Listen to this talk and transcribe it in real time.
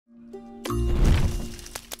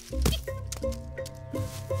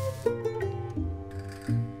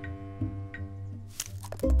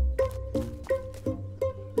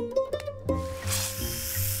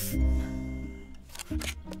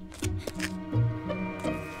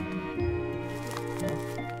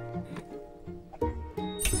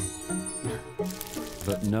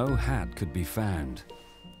But no hat could be found.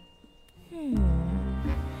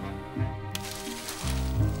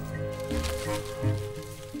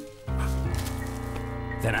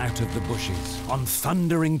 Then out of the bushes, on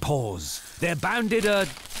thundering paws, there bounded a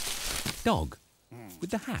dog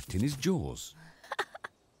with the hat in his jaws.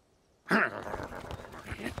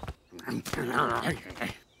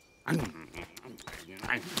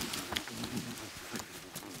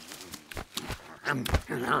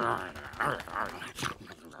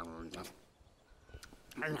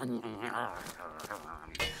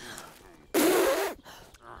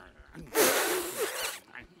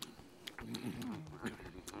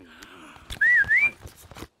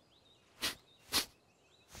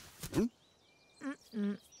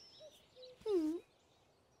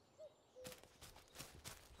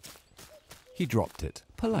 He dropped it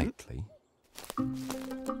politely.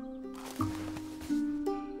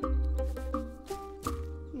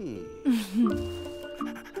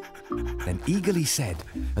 Then eagerly said,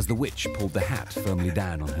 as the witch pulled the hat firmly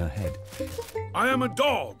down on her head, I am a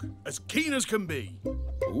dog, as keen as can be.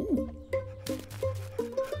 Ooh.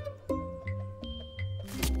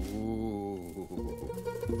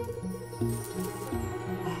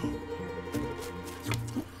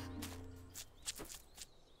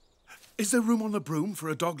 Is there room on the broom for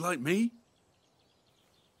a dog like me?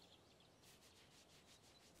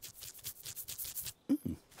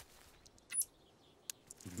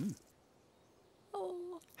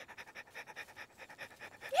 Oh.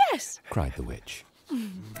 Yes! cried the witch.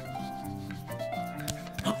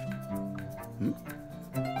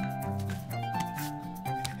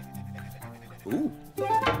 Ooh.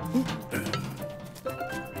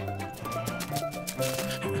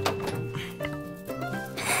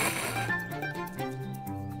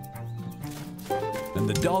 And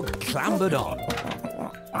the dog clambered on.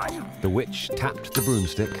 The witch tapped the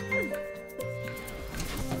broomstick.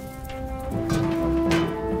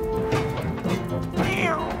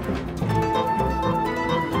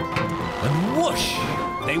 And whoosh!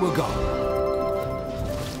 They were gone.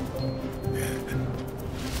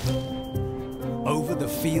 Over the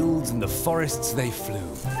fields and the forests they flew.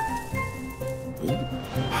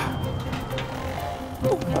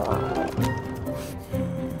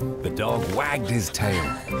 The dog wagged his tail,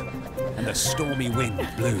 and the stormy wind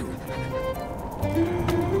blew.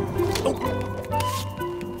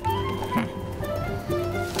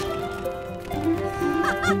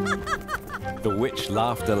 The witch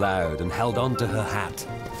laughed aloud and held on to her hat.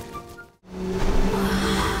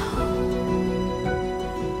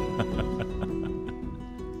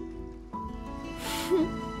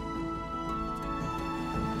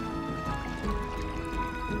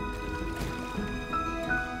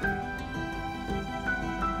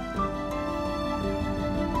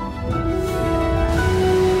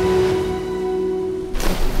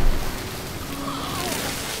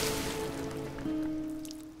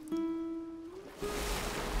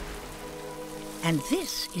 And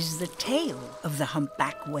this is the tail of the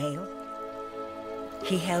humpback whale.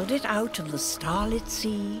 He held it out of the starlit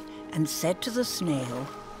sea and said to the snail,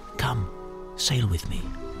 Come, sail with me.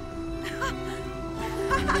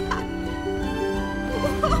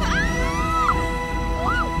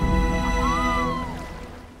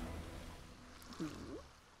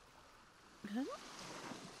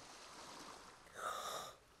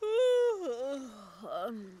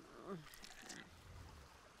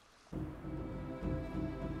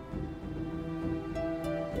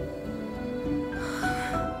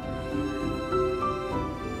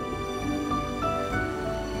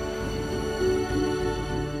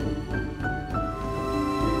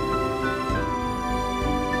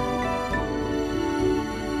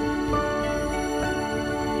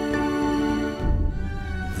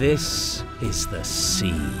 This is the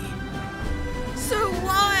sea. So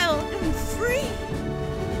wild and free.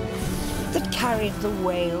 that carried the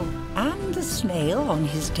whale and the snail on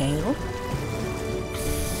his tail.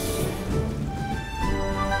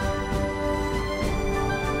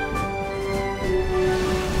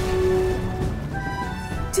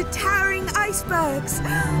 To towering icebergs.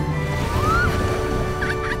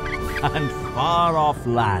 And far-off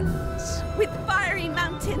lands. With fiery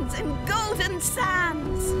mountains and golden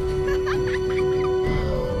sands.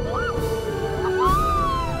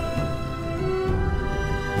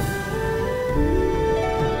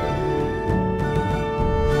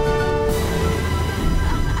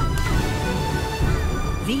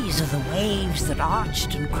 These are the waves that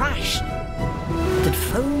arched and crashed, that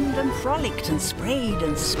foamed and frolicked and sprayed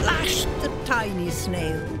and splashed the tiny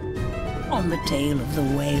snail on the tail of the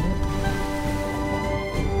whale.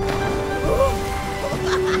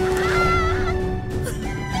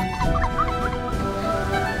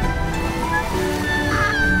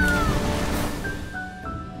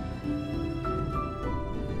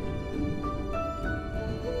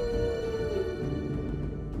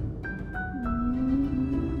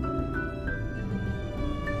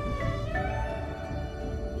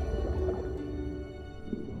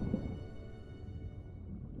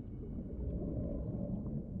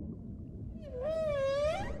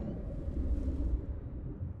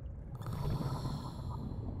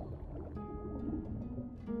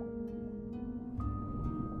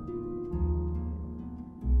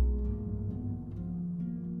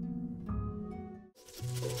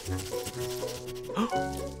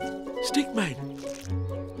 Stickman!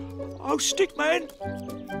 Oh, Stickman!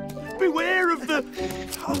 Beware of the...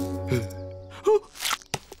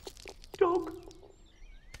 Dog.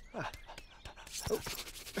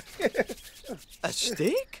 A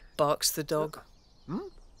stick? Barks the dog.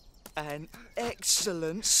 An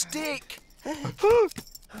excellent stick.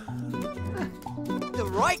 The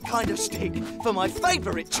right kind of stick for my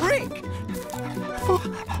favourite trick.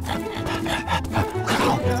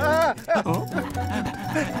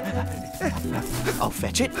 I'll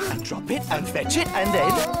fetch it and drop it and fetch it and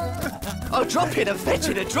then I'll drop it and fetch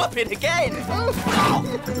it and drop it again.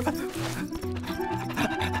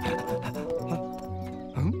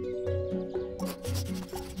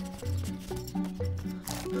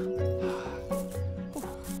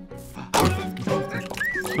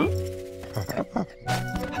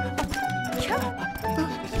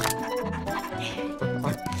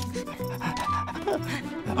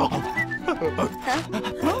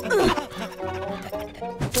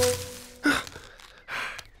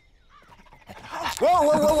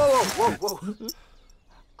 Whoa.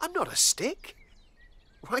 I'm not a stick.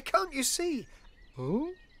 Why can't you see?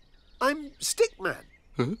 I'm Stickman.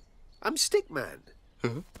 I'm Stickman.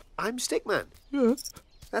 I'm Stickman.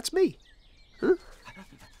 That's me. And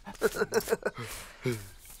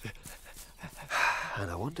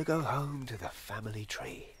I want to go home to the family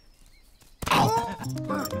tree.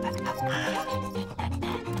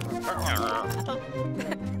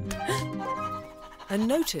 A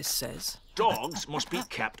notice says... Dogs must be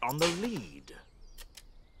kept on the lead.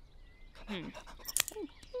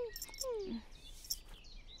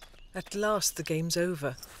 At last the game's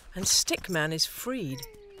over, and Stickman is freed.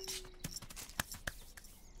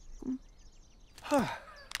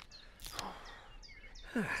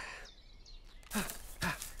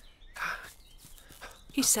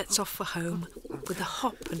 He sets off for home with a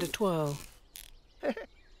hop and a twirl.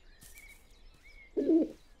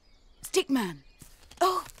 Stickman!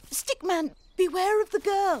 Oh, Stickman, beware of the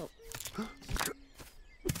girl.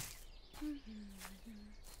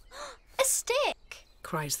 A stick!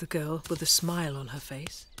 Cries the girl with a smile on her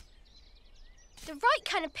face. The right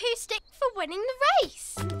kind of poo stick for winning the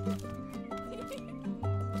race.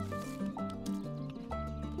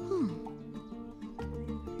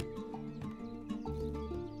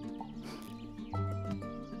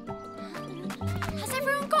 Has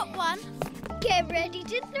everyone got one? Get ready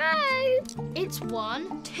to throw. It's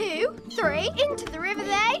 1, 2, 3. Into the river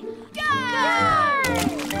they go!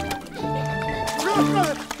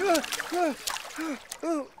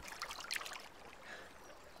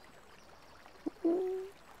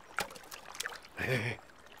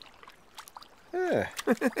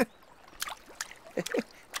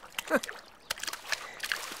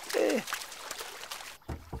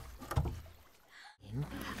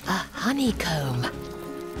 A honeycomb.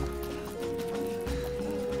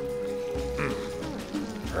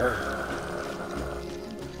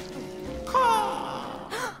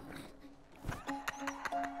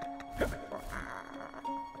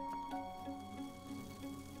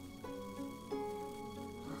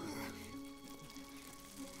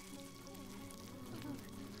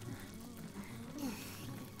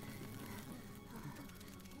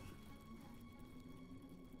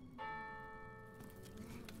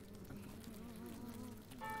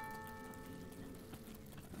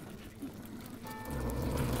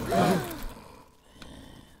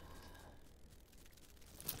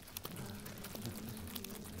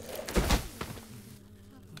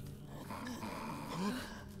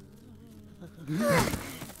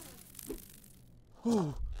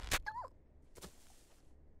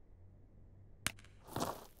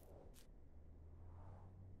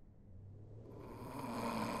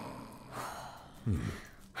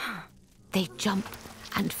 They jump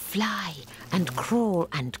and fly and crawl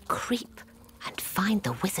and creep and find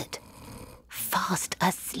the wizard fast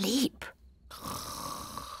asleep.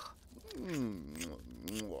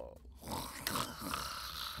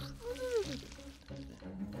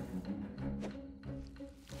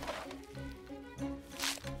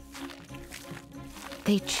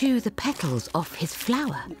 They chew the petals off his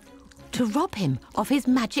flower to rob him of his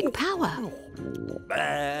magic power.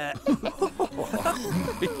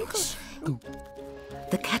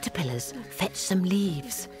 The caterpillars fetch some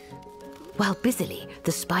leaves, while busily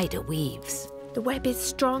the spider weaves. The web is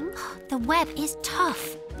strong. The web is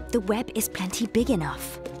tough. The web is plenty big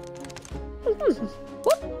enough.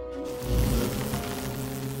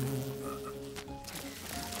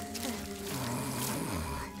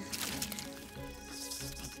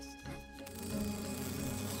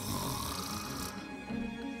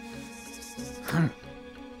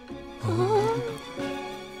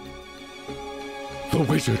 The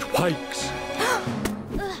wizard wakes.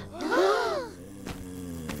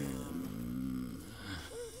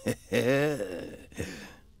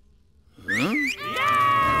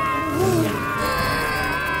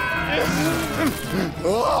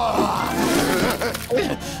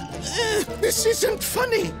 This isn't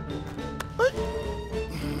funny.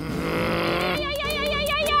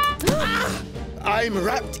 I'm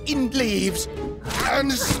wrapped in leaves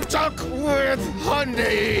and stuck with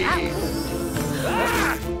honey.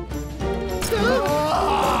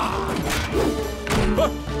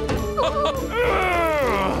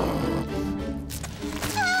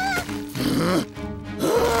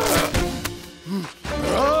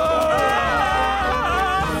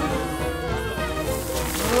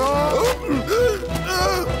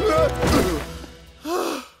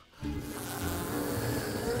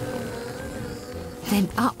 Then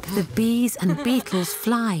up the bees and beetles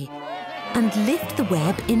fly and lift the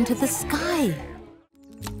web into the sky.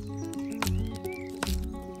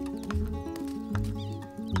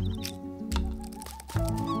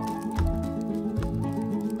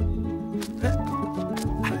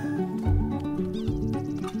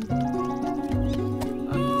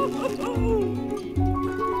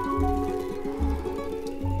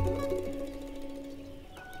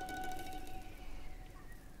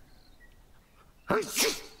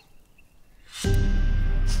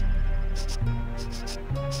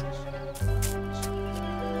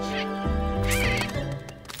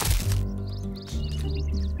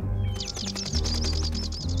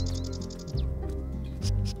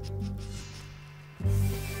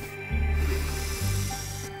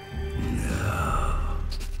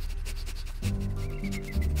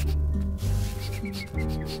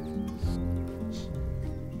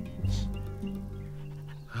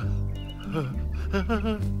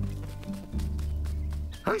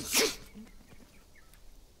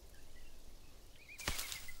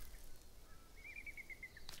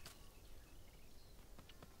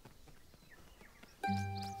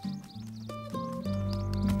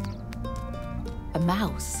 A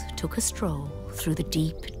mouse took a stroll through the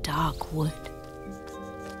deep, dark wood.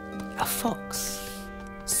 A fox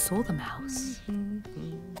saw the mouse, and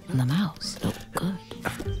the mouse looked good.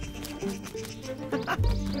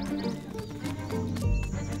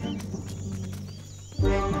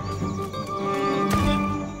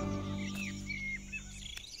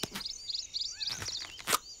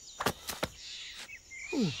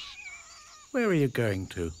 Where are you going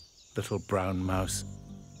to, little brown mouse?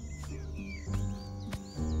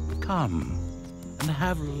 Come and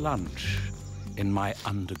have lunch in my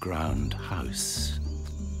underground house.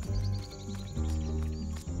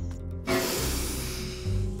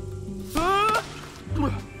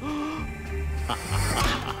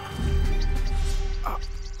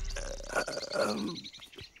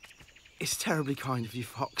 It's terribly kind of you,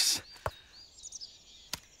 Fox.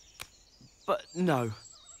 But no.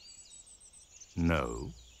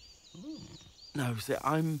 No? No,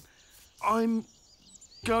 I'm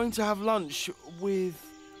going to have lunch with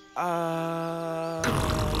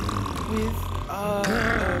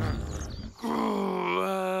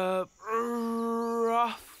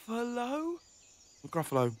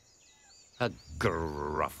Gruffalo. A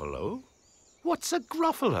Gruffalo? What's a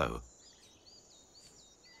Gruffalo?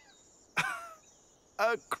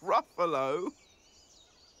 A Gruffalo?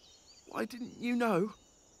 Why didn't you know?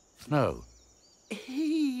 No.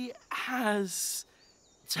 He has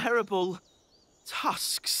terrible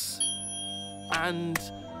tusks and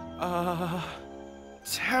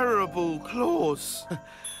terrible claws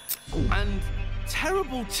and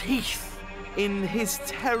terrible teeth in his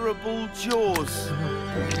terrible jaws.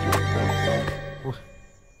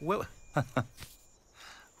 Well,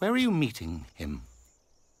 where are you meeting him?